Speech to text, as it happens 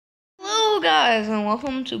guys, and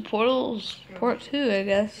welcome to Portals Part 2, I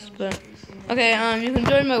guess. But okay, you can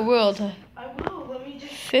join my world. I will. Let me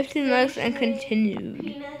just 15 minutes and continue.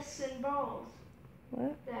 Penis and balls.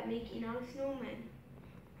 What? That make a snowman.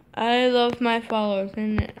 I love my followers,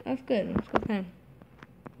 and that's good. That's a good thing.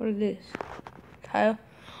 What is this? Tile?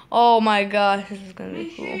 Oh my gosh, this is gonna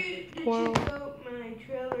be cool. Make sure to check out my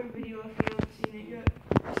trailer video if you haven't seen it yet.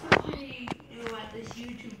 I'm still pretty new at this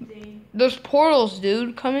YouTube thing. There's portals,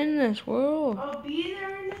 dude. Come in this world. I'll be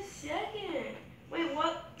there in a second. Wait,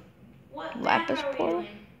 what Lapis map are we portal? doing?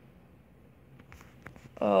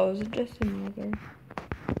 Oh, is it just another?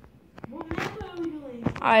 What map are we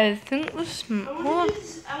doing? I think this. I want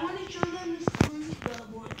to show them the SpongeBob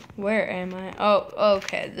one. Where am I? Oh,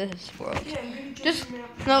 okay. This world. Yeah, I'm gonna Just your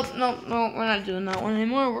map. nope. We're not doing that one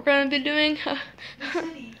anymore. We're gonna be doing. The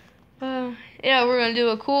city. Yeah, we're gonna do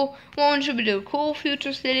a cool. What one should we do? Cool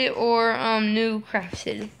future city or new craft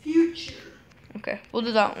city? Future. Okay, we'll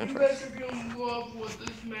do that one You first. guys are gonna love what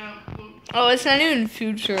this map looks. Oh, it's not even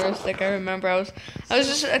futuristic. I remember.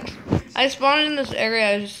 I spawned in this area.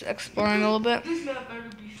 I was just exploring a little bit. This map better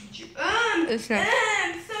be future. It's not.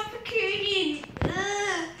 I'm suffocating.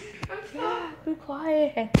 I'm Be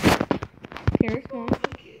quiet. Here, come on.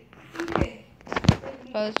 Okay.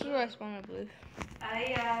 Oh, this is where I spawned, I believe.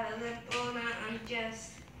 I'm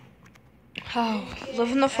just. Oh,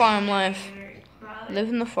 living the farm life.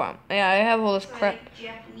 Living the farm. Yeah, I have all this crap.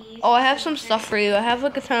 Oh, I have some stuff for you. I have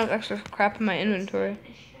like a ton of extra crap in my inventory.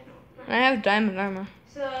 And I have diamond armor.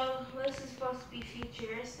 So, this is supposed to be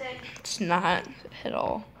futuristic. It's not at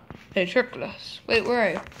all. They tricked us. Wait, where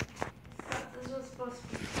are you? This was supposed to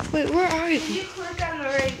be. Wait, where are you? Did you click on the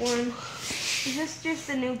right one? Is this just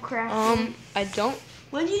a new craft? I don't.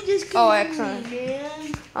 When you just excellent.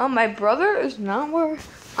 man. My brother is not where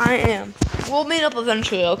I am. We'll meet up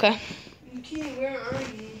eventually, okay? Okay, where are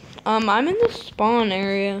you? I'm in the spawn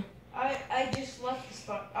area. I just left the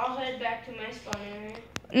spawn. I'll head back to my spawn area.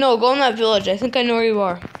 No, go in that village. I think I know where you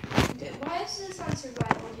are. Why is this on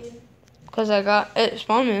survival, dude? Because I got it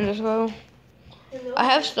spawned me in this level. Hello? I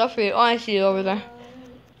have stuff for you. Oh, I see you over there.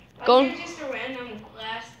 Go. There's just a random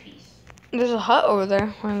glass piece. There's a hut over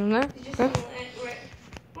there. Isn't there? It's just Okay.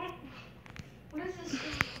 What is this?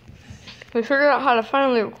 We figured out how to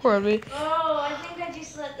finally record. Oh, I think I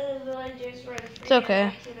just let the villagers run free. It's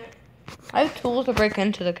okay. I have tools to break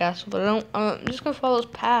into the castle, but I don't. I'm just gonna follow this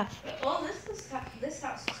path. Oh, this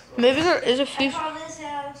house is cool. Maybe there is a few. I found this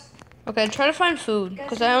house. Okay, try to find food,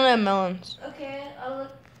 because I only have melons. Okay, I'll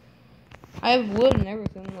look. I have wood and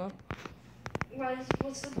everything, though.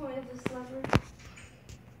 What's the point of this lever?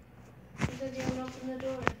 Because you don't open the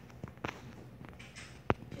door.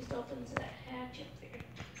 Just opens that hatch up there.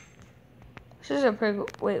 This is a pretty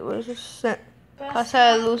good. Wait, what is this?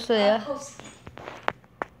 Casa de Lucia.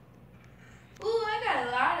 Ooh, I got a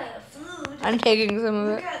lot of food. I'm taking some of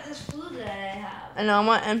Look it. at this food that I have. I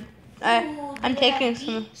know, I'm taking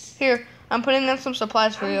some. Here, I'm putting in some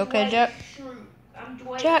supplies for you, okay, Jack?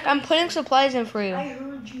 Jack, I'm putting supplies in for you. I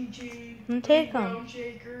heard you, Jade. Take them.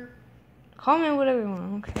 Call me whatever you want. I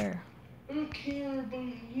don't care. I don't care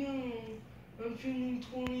about you. I'm feeling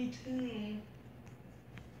 22.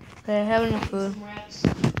 Okay, I have enough food. Some rats.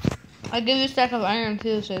 I'll give you a stack of iron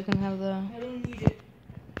too, so you can have the. I don't need it.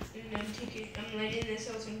 And I'm lighting this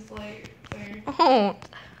house on fire. Oh.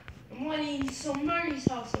 I'm lighting somebody's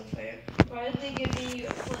house on fire. Probably give me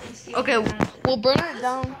a flint and steel. Okay, we'll burn it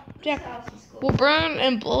down. Jack, we'll burn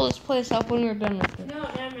and blow this place up when we're done with it. No,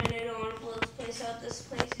 never mind. I don't want to blow this place up. This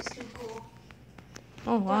place is too cool.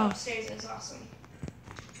 Oh wow. The upstairs is awesome.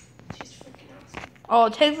 Just freaking awesome. Oh,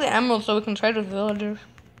 take the emerald so we can trade with villagers.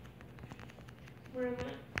 Where am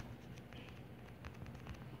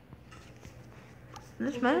I?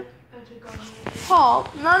 This man? I took all my. Paul,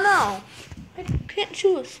 no. I can't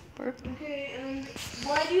chew a sword. Okay, and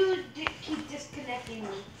why do you keep disconnecting me?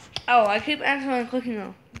 Oh, I keep accidentally clicking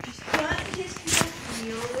though. Just don't disconnect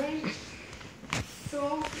me, alright?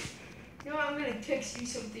 So, you know, I'm gonna text you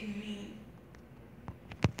something mean.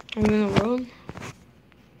 Are you in the world?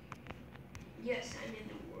 Yes, I'm in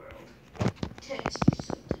the world. Text you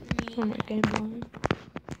something mean. Oh my game line.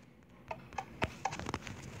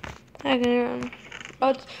 I can hear him.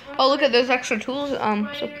 Oh, look at there's extra tools. Why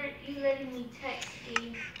aren't you letting me text,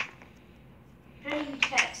 Gabe? How do you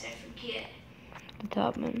text? I forget. The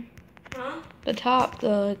top, man. Huh? The top,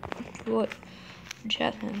 the what?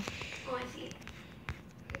 Chat thing. Oh, I see it.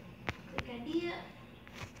 Good idea.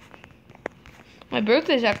 My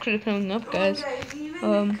birthday's actually coming up, guys. Guys, leave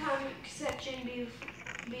in the comment section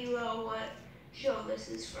below what show this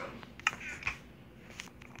is from.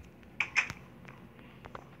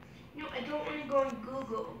 No, I don't. don't want to go on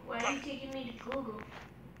Google. Why are you taking me to Google?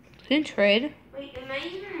 Can you trade? Wait, am I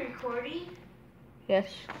even recording? Yes.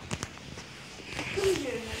 Come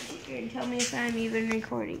here and tell me if I'm even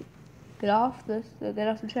recording. Get off this. Get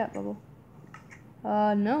off the chat bubble.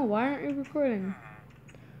 No. Why aren't you recording?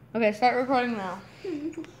 Okay, start recording now.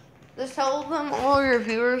 Just tell them, all your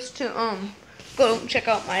viewers, to go check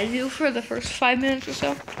out my view for the first 5 minutes or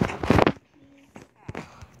so.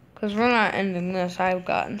 Cause we're not ending this. I've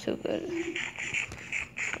gotten too good.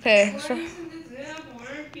 Okay, so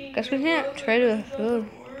guess we can't trade with food.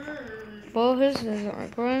 Well, his isn't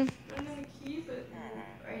recording. I'm gonna keep it.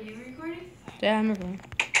 Are you recording? Yeah, I'm recording.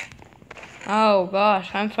 Oh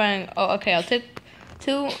gosh, I'm finding. Oh, okay. I'll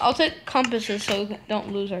take compasses so we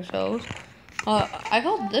don't lose ourselves. I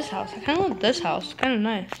called this house. I kind of want this house. It's kind of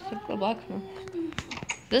nice. It's like the blacksmith.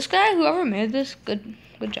 This guy, whoever made this, good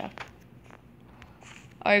job.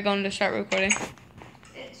 Are you going to start recording?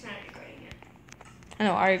 It's not recording yet. I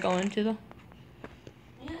know. Are you going to though?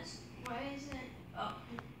 Yes. Why isn't it? Oh,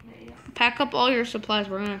 there you go. Pack up all your supplies.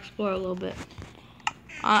 We're gonna explore a little bit.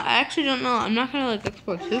 I actually don't know. I'm not gonna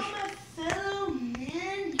explore too.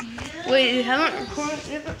 Wait, you haven't recorded?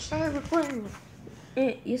 You haven't started recording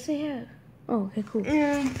yet? Yes, I have. Oh, okay, cool.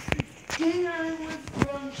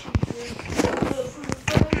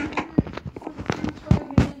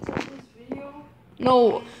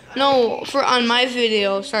 No, for on my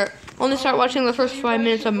video. Only start watching the first 5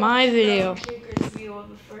 minutes of my video.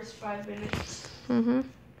 The first 5 minutes.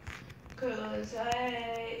 Because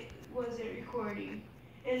I wasn't recording,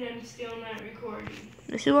 and I'm still not recording.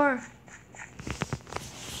 Yes, you are.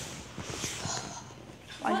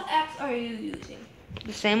 What apps are you using?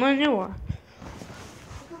 The same one you are.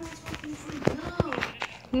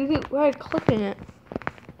 You keep clicking it.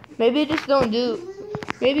 Maybe you just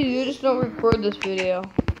don't record this video.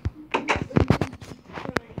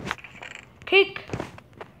 Cake.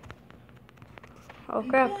 Oh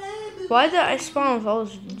crap. Why did I spawn with all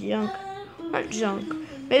this junk? Not junk.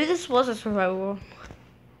 Maybe this was a survival world.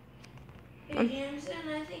 Hey, Jameson,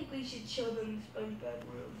 I think we should show them the SpongeBob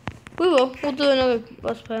room. We will. We'll do another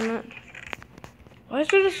Let's Play on that. Why is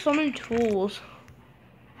there just so many tools?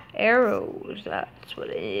 Arrows, that's what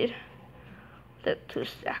I need. That 2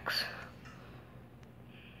 stacks.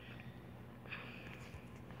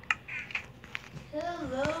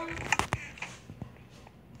 Hello.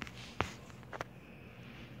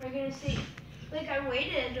 We're gonna see. Like, I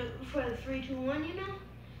waited for the 3, 2, 1, you know?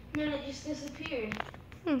 And then it just disappeared.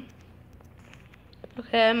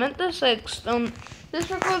 Okay, I meant this like stone. Just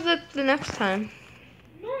record the next time.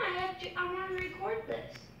 No, I want to record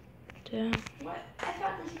this. Yeah. What? I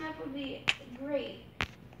thought this map would be great.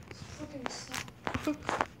 It's freaking stuck.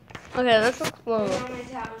 Okay, let's explore. Now my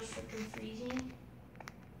tablet's freaking freezing.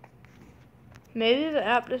 Maybe the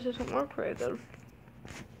app just doesn't work very good.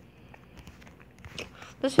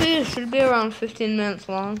 This video should be around 15 minutes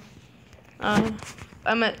long.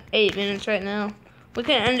 I'm at 8 minutes right now. We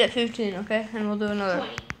can end at 15, okay? And we'll do another.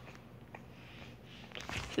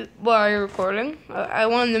 20. Well, are you recording? I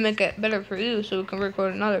wanted to make it better for you so we can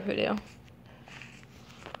record another video.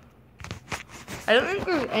 I don't think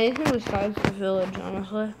there's anything besides the village,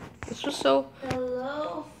 honestly. It's just so...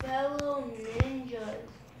 Hello, fellow ninjas.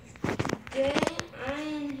 Today I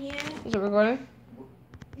am here. Is it recording?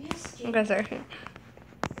 Yes, Jake. Okay, sorry.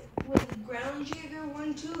 With Ground Jigger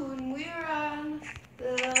 1, 2, and we're on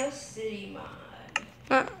the city mod.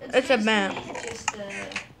 It's a map. Just a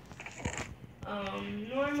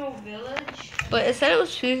normal village. But it said it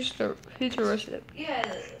was futuristic. Yeah,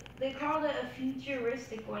 they called it a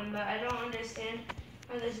futuristic one, but I don't understand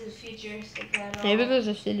how this is futuristic at all. Maybe there's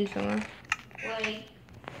a city somewhere. Like,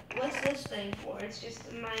 what's this thing for? It's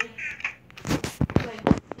just my, like,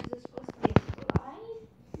 is this supposed to be a slide?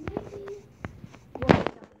 Maybe? What is up with this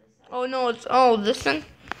side? Oh no, this thing?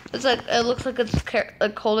 It's like, it looks like it's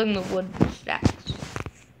like holding the wood stacks.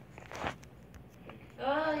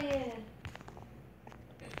 Oh, yeah.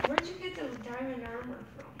 Where'd you get those diamond armor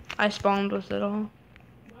from? I spawned with it all.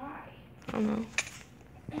 Why? I don't know.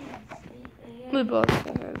 We both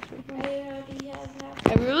got it.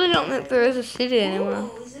 I really don't think there is a city anymore.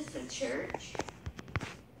 Oh, is this a church?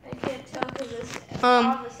 I can't tell because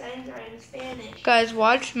all the signs are in Spanish. Guys,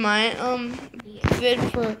 watch my vid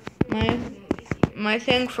for my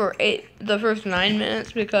thing for the first 9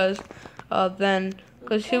 minutes because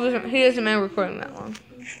he doesn't mind recording that long.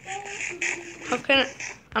 How can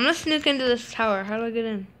I'm gonna sneak into this tower. How do I get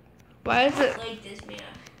in? Why is it like this map?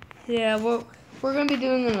 Yeah, we're gonna be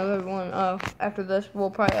doing another one after this.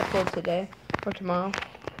 We'll probably upload today or tomorrow.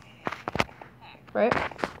 Right?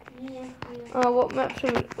 Yeah. What map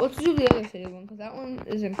should we let's do the other city one because that one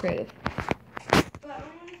isn't creative.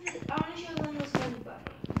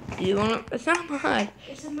 Do you wanna? It's not mod.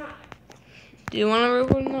 It's a mod. Do you wanna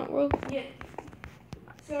record in that world? Yeah.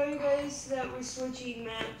 Sorry guys that we're switching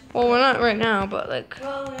maps. Well, we're not right now, but like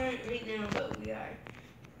Well, we aren't right now, but we are.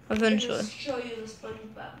 eventually. I'm gonna show you the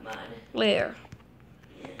SpongeBob mod. Later.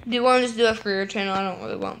 Yeah. Do you want to just do it for your channel? I don't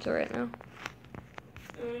really want to right now.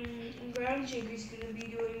 Ground Shaker's gonna be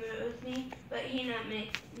doing that with me, but he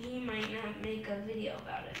might not make a video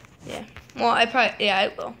about it. Yeah. Well, I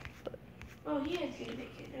will. Oh, he is gonna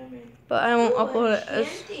make it, never mind. But I won't upload it as.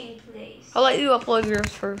 Camping place. I'll let you upload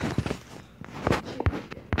yours first.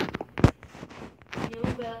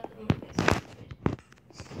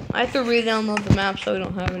 I have to re-download the map so we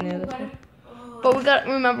don't have any of this one. But we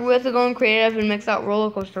remember we have to go in creative and make that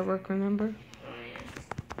roller coaster work, remember? Oh yeah.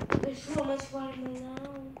 There's so much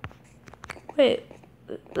watermelon. Wait,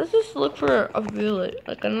 let's just look for a village,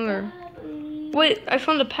 like another. Wait, I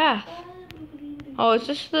found a path. Oh, it's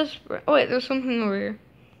just this. Oh wait, there's something over here.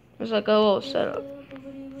 There's like a little setup.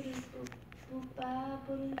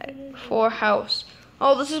 For a house.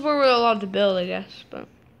 Oh, this is where we're allowed to build, I guess, but.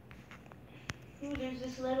 Ooh, there's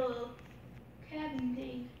this little cabin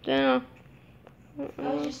thing. Yeah. I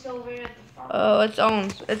was just over at the farm. Oh,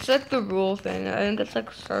 it's like the rule thing. I think it's like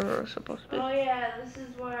a server supposed to be. Oh yeah, this is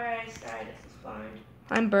where I started to spawn.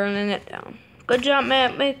 I'm burning it down. Good job,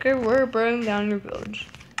 map maker. We're burning down your village.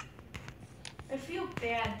 I feel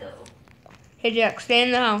bad though. Hey Jack, stay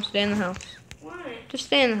in the house. Stay in the house. Why? Just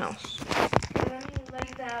stay in the house. Let me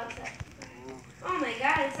like the outside. Oh my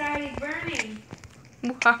god, it's already burning.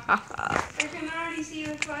 I can already see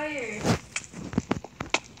the fire.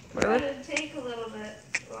 Really? It'll take a little bit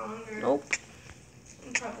longer. Nope.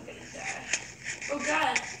 I'm probably gonna die.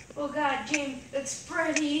 Oh god, James, it's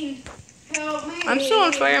spreading. Help me. I'm still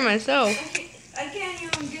on fire myself. I can't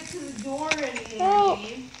even get to the door anymore, Oh.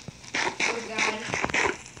 James. Oh god.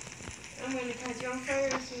 I'm gonna catch you on fire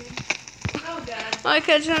soon. Oh god. I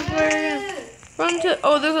catch on fire again. Run to.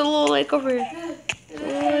 Oh, there's a little lake over here.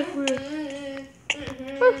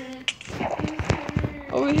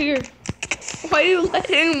 Over here. Why are you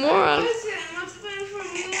letting more on? Listen, what's the thing from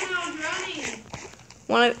you when I was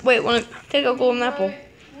running? Wanna take a golden apple?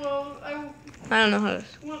 Well, I don't know how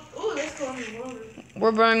this. oh, that's going in water.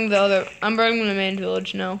 We're burning the other. I'm burning the main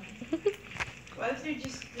village now. Why is there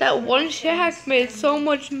just That one shack made so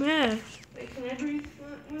much mess. Wait, can I breathe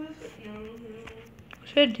with it? No. I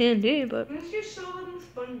said D&D, but Let's just show them the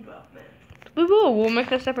SpongeBob, man. we will. We'll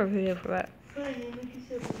make a separate video for that. Fine, we'll make a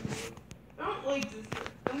separate video. I don't like this.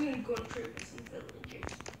 I'm gonna go and trade with some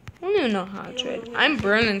villagers. I don't even know how to trade. I'm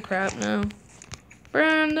burning crap now.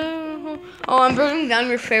 Burn down. Oh, I'm burning down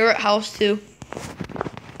your favorite house too. I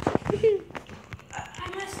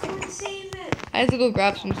must go and save it. I have to go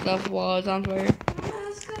grab some stuff while it's on fire. I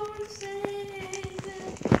must go and save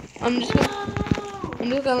it. I'm just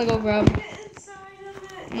gonna go grab. Get inside of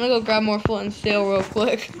it. I'm gonna go grab more flint and steel real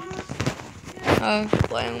quick.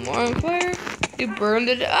 Playing more on fire. You burned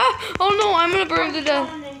it. Ah! Oh no! I'm gonna burn to death.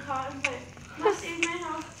 Must save my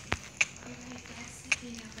house.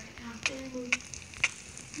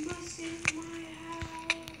 Must save my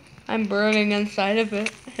house. I'm burning inside of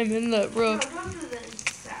it. I'm in the No, roof. don't do the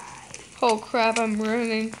inside. Oh crap! I'm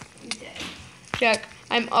burning. I'm dead. Jack,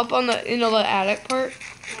 I'm up on the the attic part.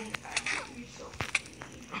 Oh my god, you're so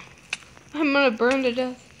funny. I'm gonna burn to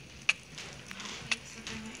death.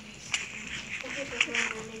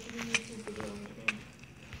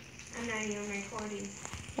 I'm not even recording.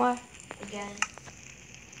 Why? Again.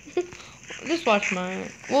 Just watch mine.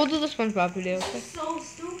 We'll do the SpongeBob video. This Okay? is so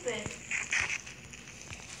stupid.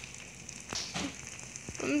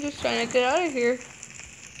 I'm just trying to get out of here.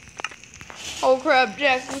 Oh crap,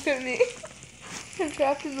 Jack! Look at me. I'm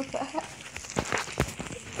trapped in the back.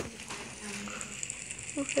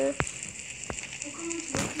 Okay.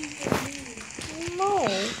 No.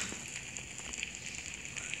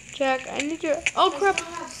 Jack, I need your. Oh crap! I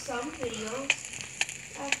still have some videos.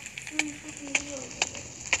 I have 3 fucking videos.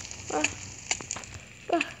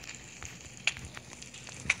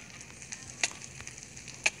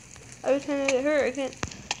 Every time I get hurt, I can't.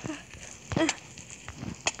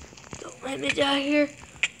 Don't let me die here.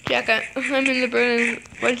 Jack, I'm in the burning.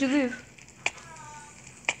 Why'd you leave?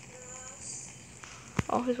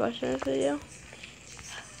 Oh, he's watching this video.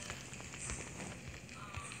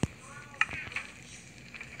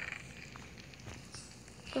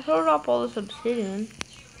 Let's hold up all this obsidian.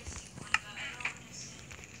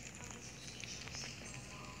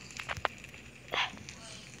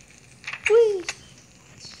 Whee!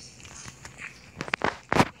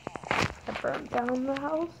 I burned down the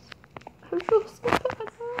house. I feel so bad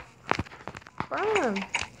now. Burn!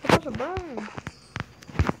 It's supposed to burn.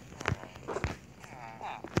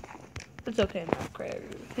 It's okay, Matt Craig.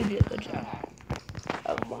 You did a good job.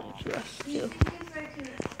 I was lying to us, Do you too. think if I can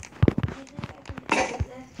edit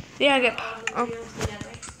this? Yeah, I get... All the videos together?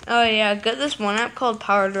 Oh, yeah, get this one app called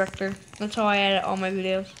Power Director. That's how I edit all my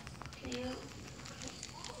videos. Can you?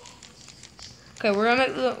 Okay, we're gonna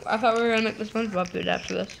make I thought we were gonna make the SpongeBob food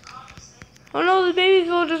after this. Oh no, the baby's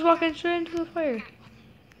all just walking straight into the fire.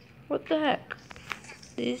 What the heck?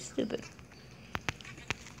 He's stupid.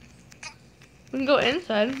 We can go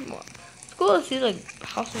inside. It's cool to see like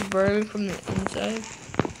houses burning from the inside.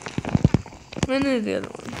 And there's the other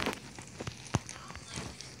one.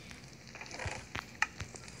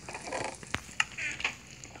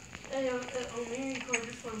 It only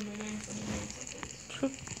recorded for a minute and 29 seconds.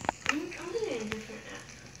 True. I'm doing a different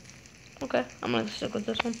app. Okay, I'm gonna stick with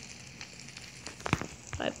this one.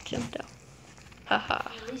 I jumped out. Haha.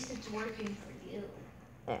 At least it's working for you.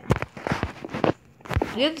 Yeah.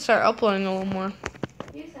 You have to start uploading a little more.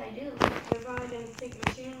 Yes, I do. They're probably going to take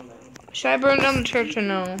my channel down. Should I burn down the church or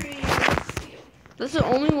no? This is the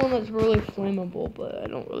only one that's really flammable, but I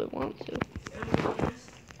don't really want to.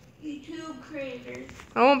 YouTube creators.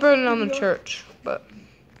 I won't burn down the church, but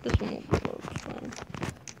this one will work fine.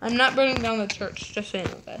 I'm not burning down the church, just saying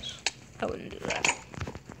it, guys. I wouldn't do that.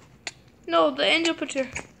 No, the angel picture.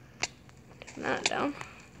 Take that down.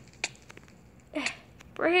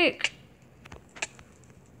 Break.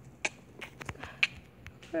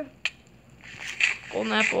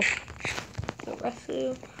 Golden apple. The rest of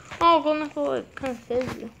you. Oh, golden apple, it kind of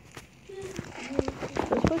saves you.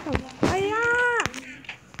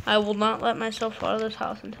 I will not let myself out of this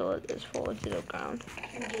house until it is fully to the ground.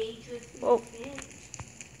 Whoa.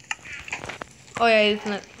 Oh yeah, you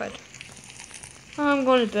can let bed. Oh, I'm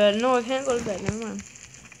going to bed. No, I can't go to bed. Never mind.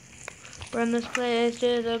 Run this place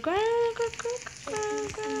to the ground.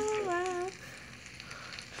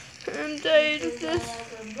 And this.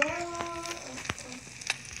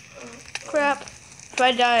 Crap. If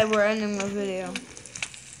I die, we're ending the video.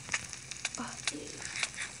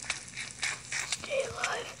 Stay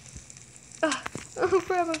alive. Oh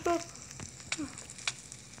crap, I fell.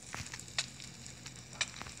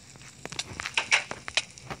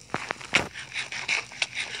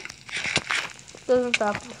 Doesn't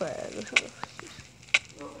stop the fire.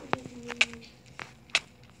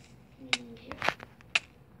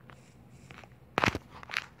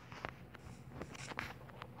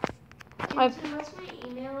 What's my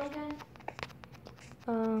email again?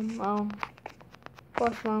 Of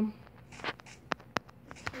course, Mom.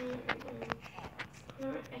 I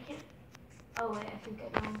can't. Oh wait, I think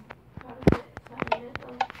I know how to find it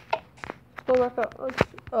though. Let's go back up.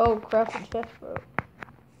 Oh crap, the chest broke.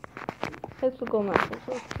 Let's go back.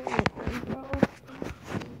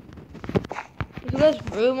 If you guys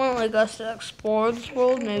really want like us to explore this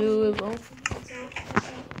world, maybe we will.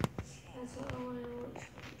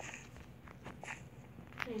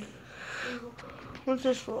 What's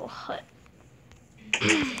this little hut?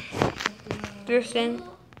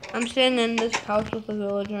 I'm staying in this house with the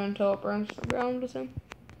villager until it burns to the ground with him.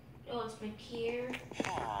 Oh, it's McKeer.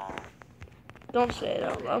 Don't say it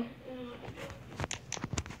out loud.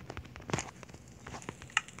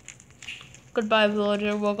 Goodbye,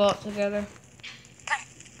 villager. We'll go out together.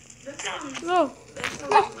 No,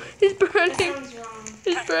 he's burning.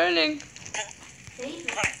 He's burning.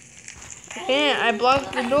 I can't. I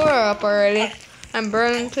blocked the door up already. I'm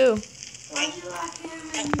burning too. Why'd you lock him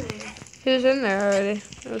in there? He was in there already.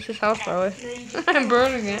 It was his house probably. I'm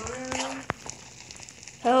burning it.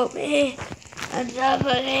 Help me. I'm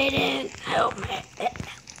suffocating. Help me.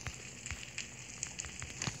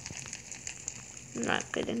 I'm not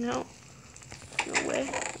getting help. No way.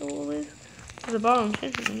 I will leave. There's a bottom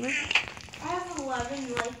changing in there. I have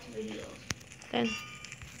 11 liked videos. 10.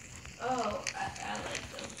 Oh, I like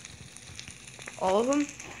them. All of them?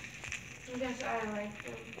 I guess I like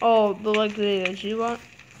them. Oh, the like videos you want?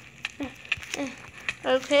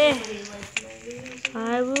 Okay. Nobody likes my videos.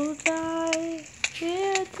 I will die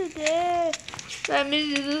here today. Let me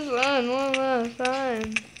see the sun one last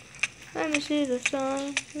time. Let me see the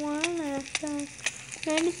sun one last time.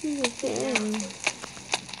 Let me see the sun.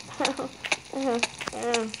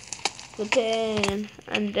 The pain.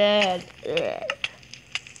 I'm dead.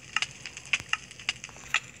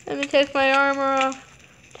 Let me take my armor off.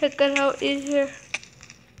 Take it out easier.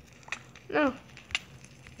 No.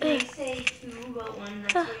 They say 2, but 1.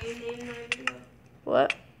 That's what you named my video.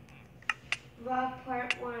 What? Vlog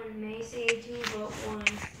part 1 may say 2, but 1.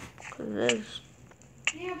 Cause it is.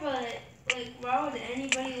 Yeah, but like, why would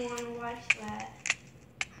anybody want to watch that?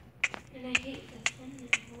 And I hate the thumbnail.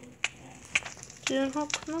 Didn't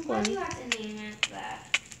help Why do you have to name it that?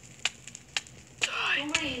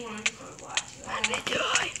 Nobody wants to watch gonna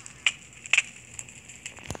die.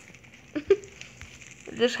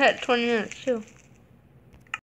 Just had 20 minutes too.